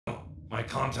My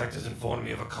contact has informed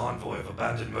me of a convoy of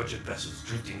abandoned merchant vessels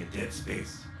drifting in dead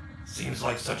space. Seems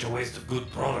like such a waste of good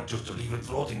product just to leave it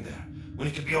floating there, when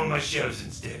it could be on my shelves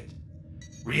instead.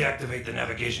 Reactivate the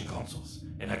navigation consoles,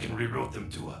 and I can reroute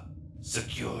them to a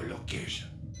secure location.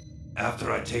 After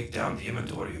I take down the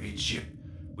inventory of each ship,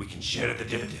 we can share the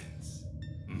dividends.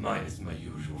 Minus my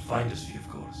usual finder's fee, of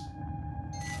course.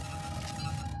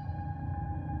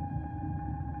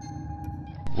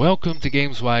 Welcome to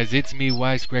GamesWise, it's me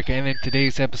Wisecracker, and in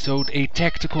today's episode a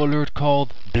tactical alert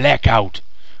called Blackout.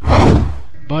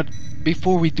 But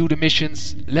before we do the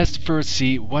missions, let's first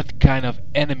see what kind of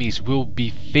enemies we'll be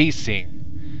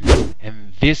facing.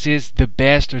 And this is the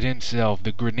bastard himself,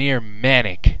 the Grineer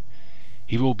Manic.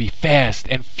 He will be fast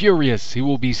and furious, he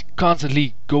will be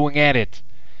constantly going at it.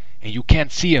 And you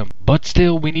can't see him, but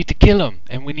still we need to kill him.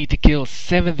 And we need to kill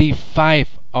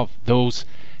 75 of those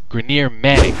Grineer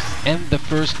Manics, and the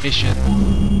first mission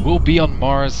will be on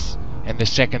Mars, and the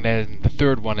second and the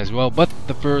third one as well, but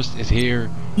the first is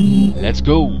here. Let's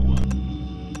go!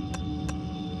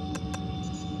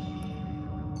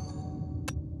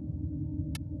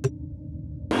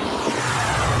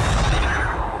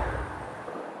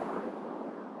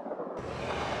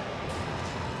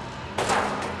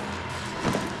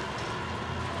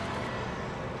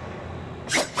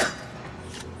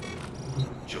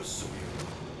 Just so you know,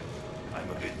 I'm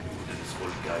a bit new to this whole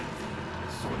guide thing,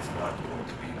 so it's not going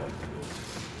to be like the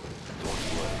notice. Don't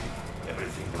worry,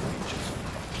 everything will be just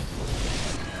fine.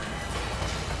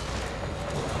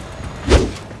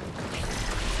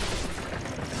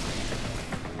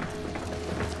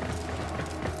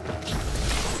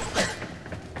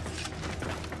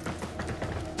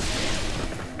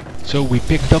 So we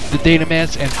picked up the data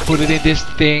mass and put it in this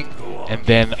thing, and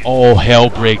then all hell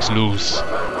breaks loose.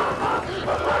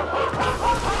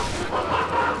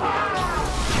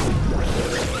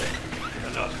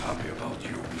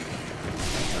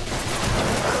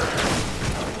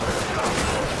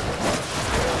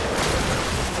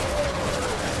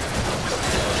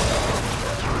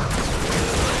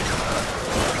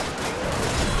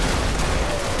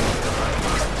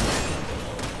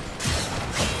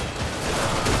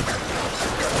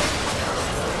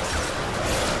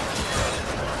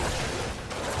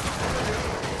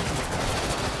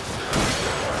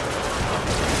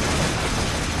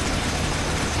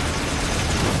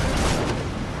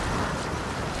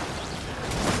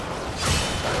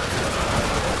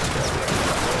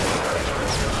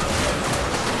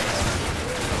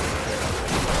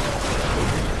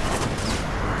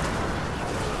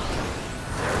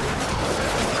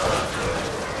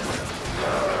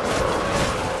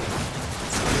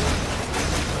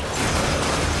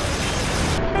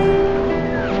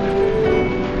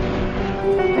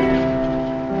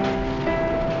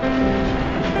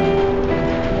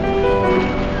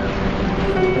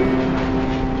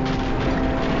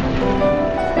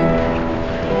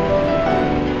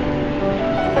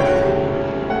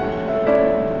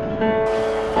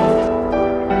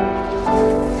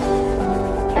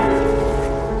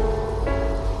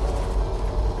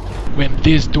 When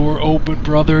this door opened,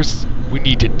 brothers, we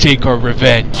need to take our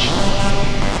revenge.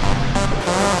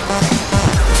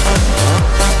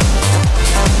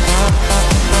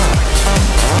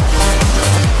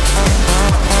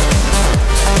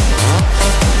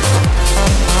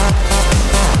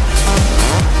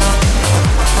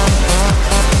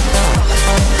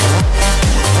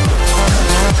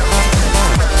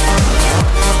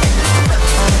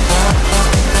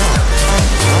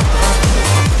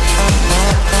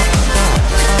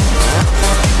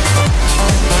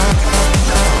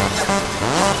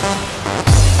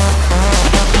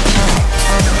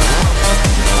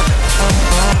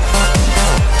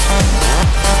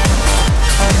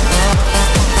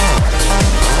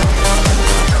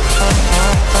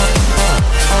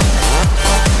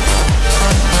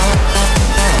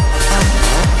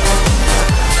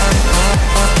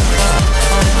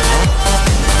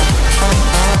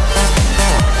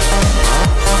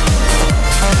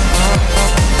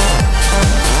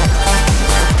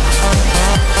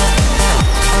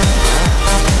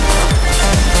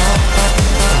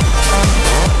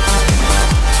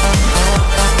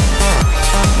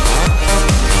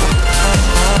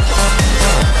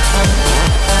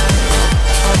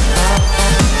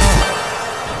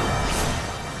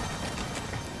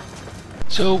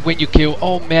 So when you kill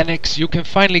all Manics, you can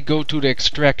finally go to the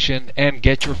extraction and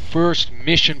get your first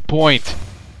mission point.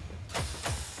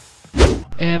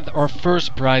 And our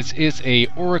first prize is a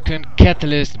Oricon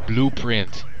Catalyst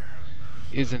Blueprint.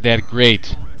 Isn't that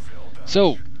great?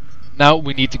 So now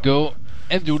we need to go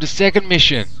and do the second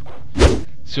mission.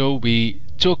 So we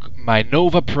took my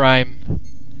Nova Prime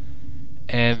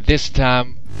And this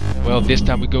time, well, this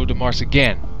time we go to Mars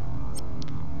again.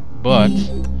 But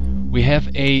we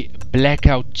have a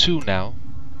Blackout 2 now,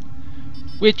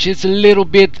 which is a little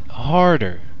bit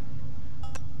harder.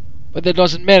 But that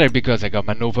doesn't matter because I got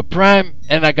my Nova Prime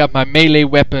and I got my melee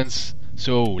weapons.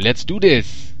 So let's do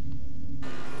this.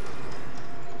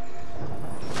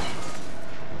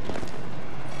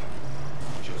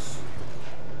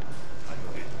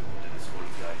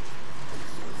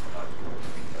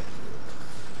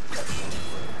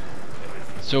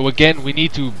 So again, we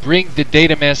need to bring the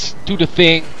data mesh to the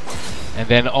thing, and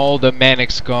then all the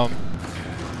Manics come.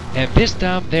 And this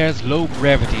time there's low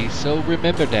gravity, so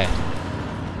remember that.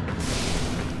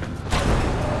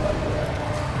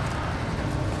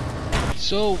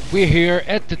 So we're here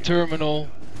at the terminal,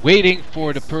 waiting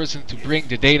for the person to bring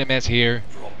the data mesh here.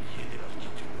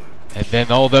 And then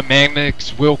all the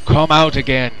Manics will come out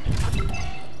again.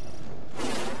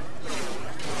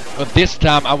 But this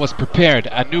time I was prepared,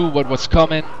 I knew what was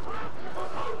coming.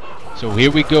 So here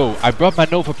we go. I brought my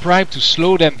Nova Prime to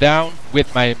slow them down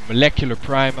with my Molecular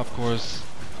Prime, of course.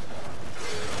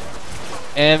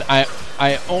 And I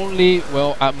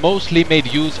mostly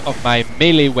made use of my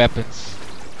melee weapons.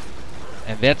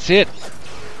 And that's it.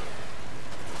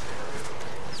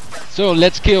 So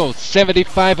let's kill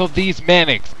 75 of these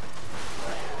Manics.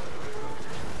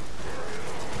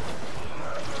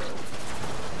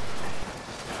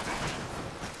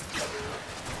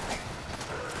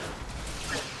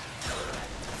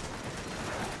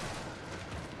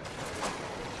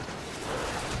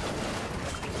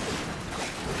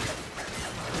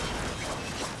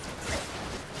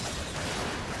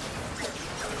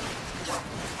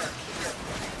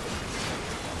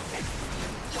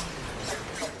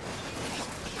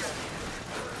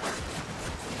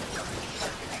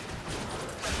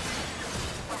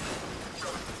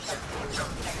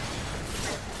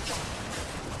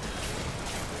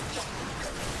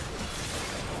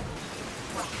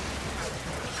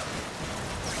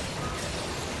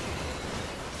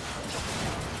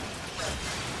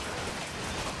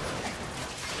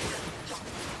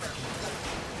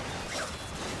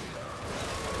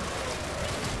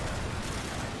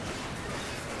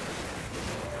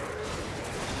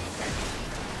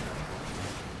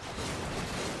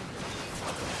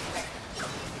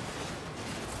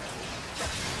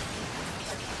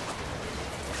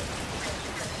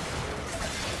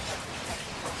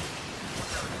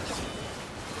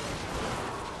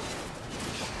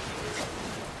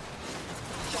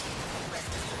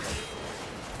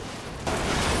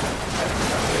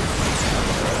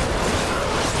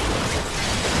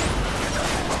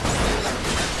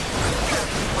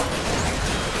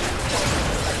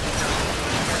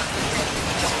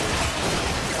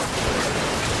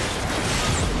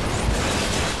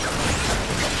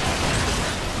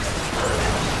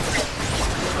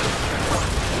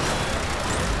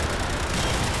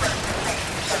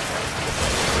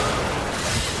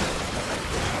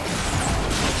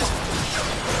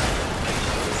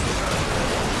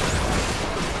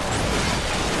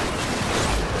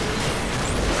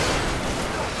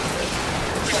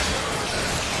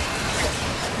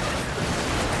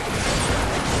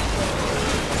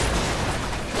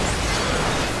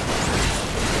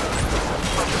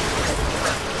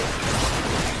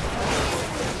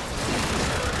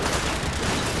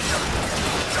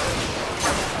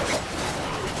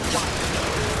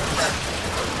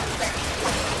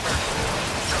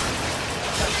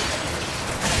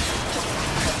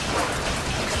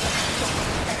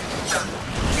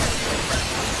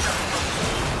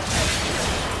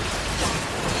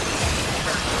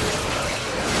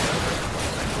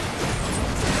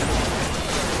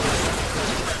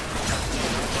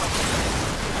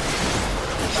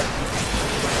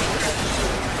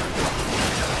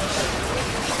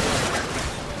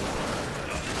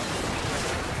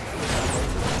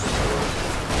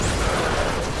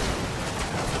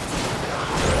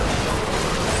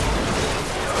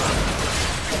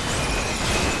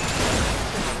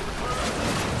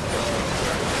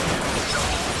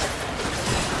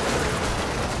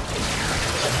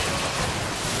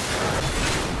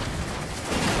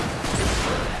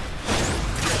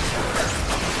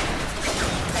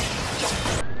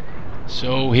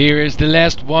 So here is the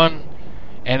last one,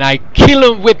 and I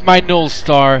kill him with my Null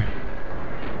Star.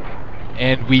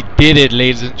 And we did it,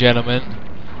 ladies and gentlemen.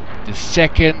 The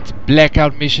second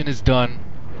Blackout mission is done,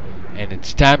 and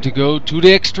it's time to go to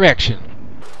the extraction.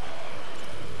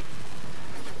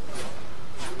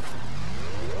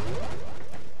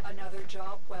 Another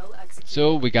job well executed.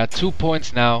 So we got 2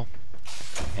 points now,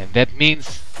 and that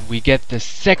means we get the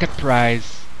second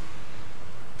prize.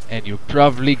 And you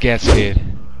probably guessed it.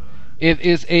 It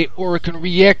is a Oricon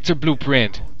reactor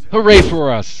blueprint. Hooray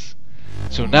for us!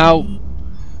 So now,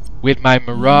 with my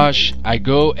Mirage, I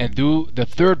go and do the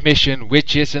third mission,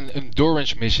 which is an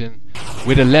endurance mission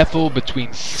with a level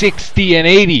between 60 and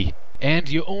 80. And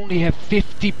you only have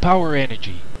 50 power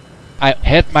energy. I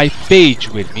had my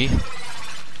Phage with me,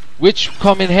 which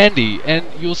come in handy, and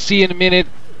you'll see in a minute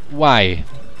why.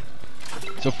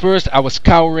 So first I was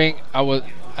cowering,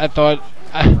 I thought,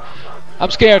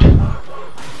 I'm scared.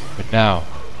 But now,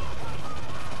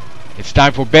 it's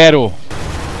time for battle.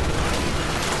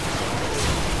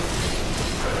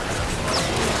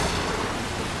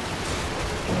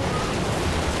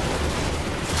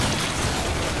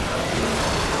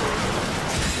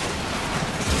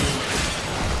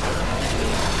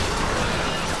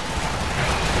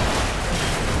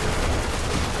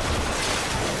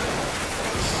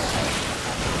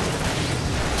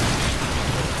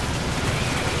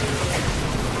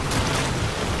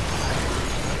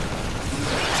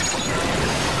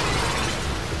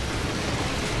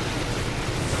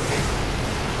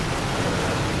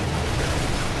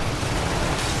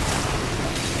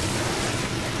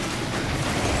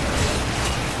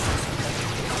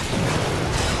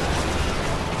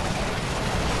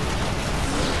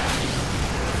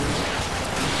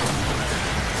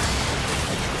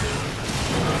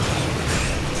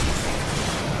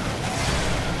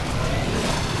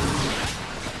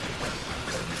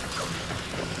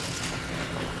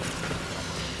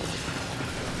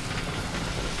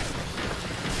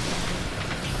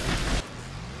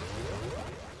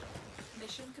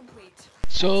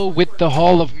 So with the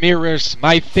Hall of Mirrors,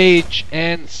 my Phage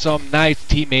and some nice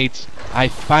teammates, I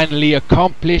finally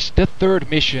accomplished the third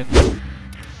mission.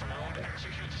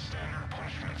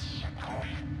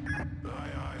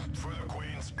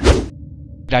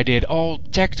 I did all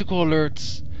tactical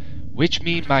alerts, which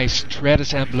mean my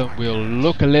Stratus emblem will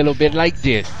look a little bit like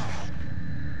this.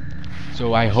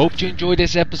 So I hope you enjoyed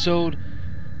this episode.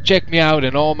 Check me out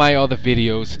in all my other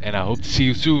videos, and I hope to see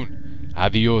you soon.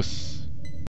 Adios.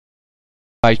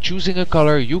 By choosing a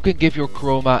color, you can give your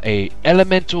chroma a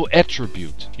elemental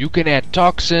attribute. You can add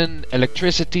toxin,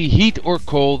 electricity, heat or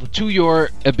cold to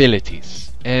your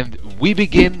abilities. And we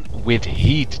begin with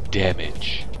heat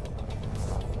damage.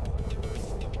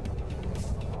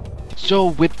 So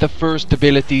with the first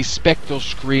ability, Spectral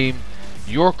Scream,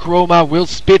 your chroma will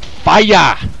spit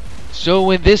fire!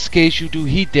 So in this case you do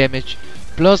heat damage,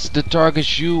 plus the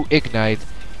targets you ignite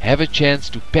have a chance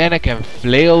to panic and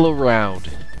flail around.